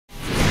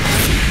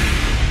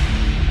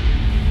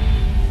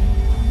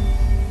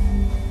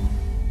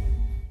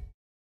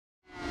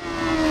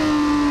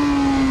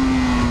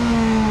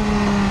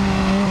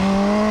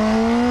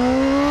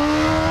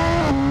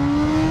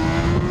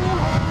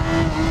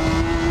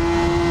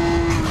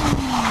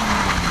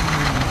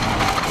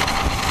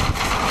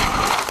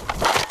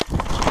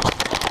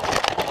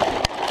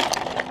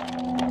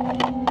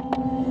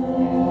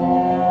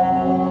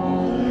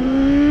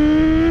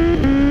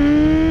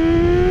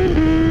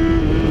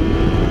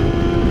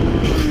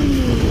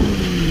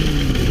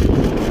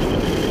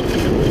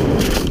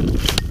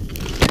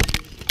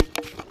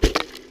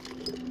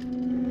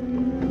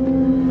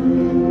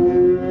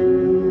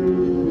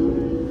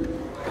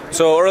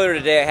So earlier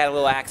today I had a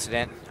little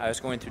accident. I was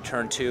going through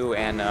turn 2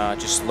 and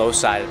just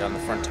low-sided on the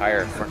front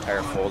tire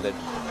folded,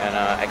 and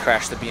I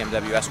crashed the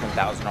BMW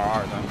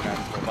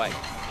S1000RR, the bike.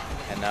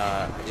 And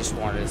I just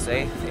wanted to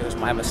say it was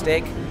my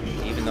mistake.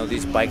 Even though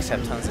these bikes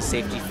have tons of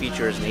safety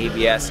features and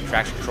ABS, and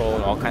traction control,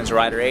 and all kinds of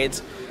rider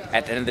aids,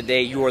 at the end of the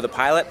day you are the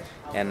pilot,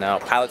 and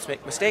pilots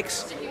make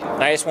mistakes.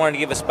 And I just wanted to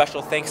give a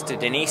special thanks to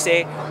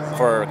Denise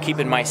for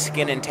keeping my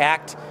skin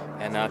intact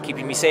and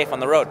keeping me safe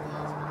on the road.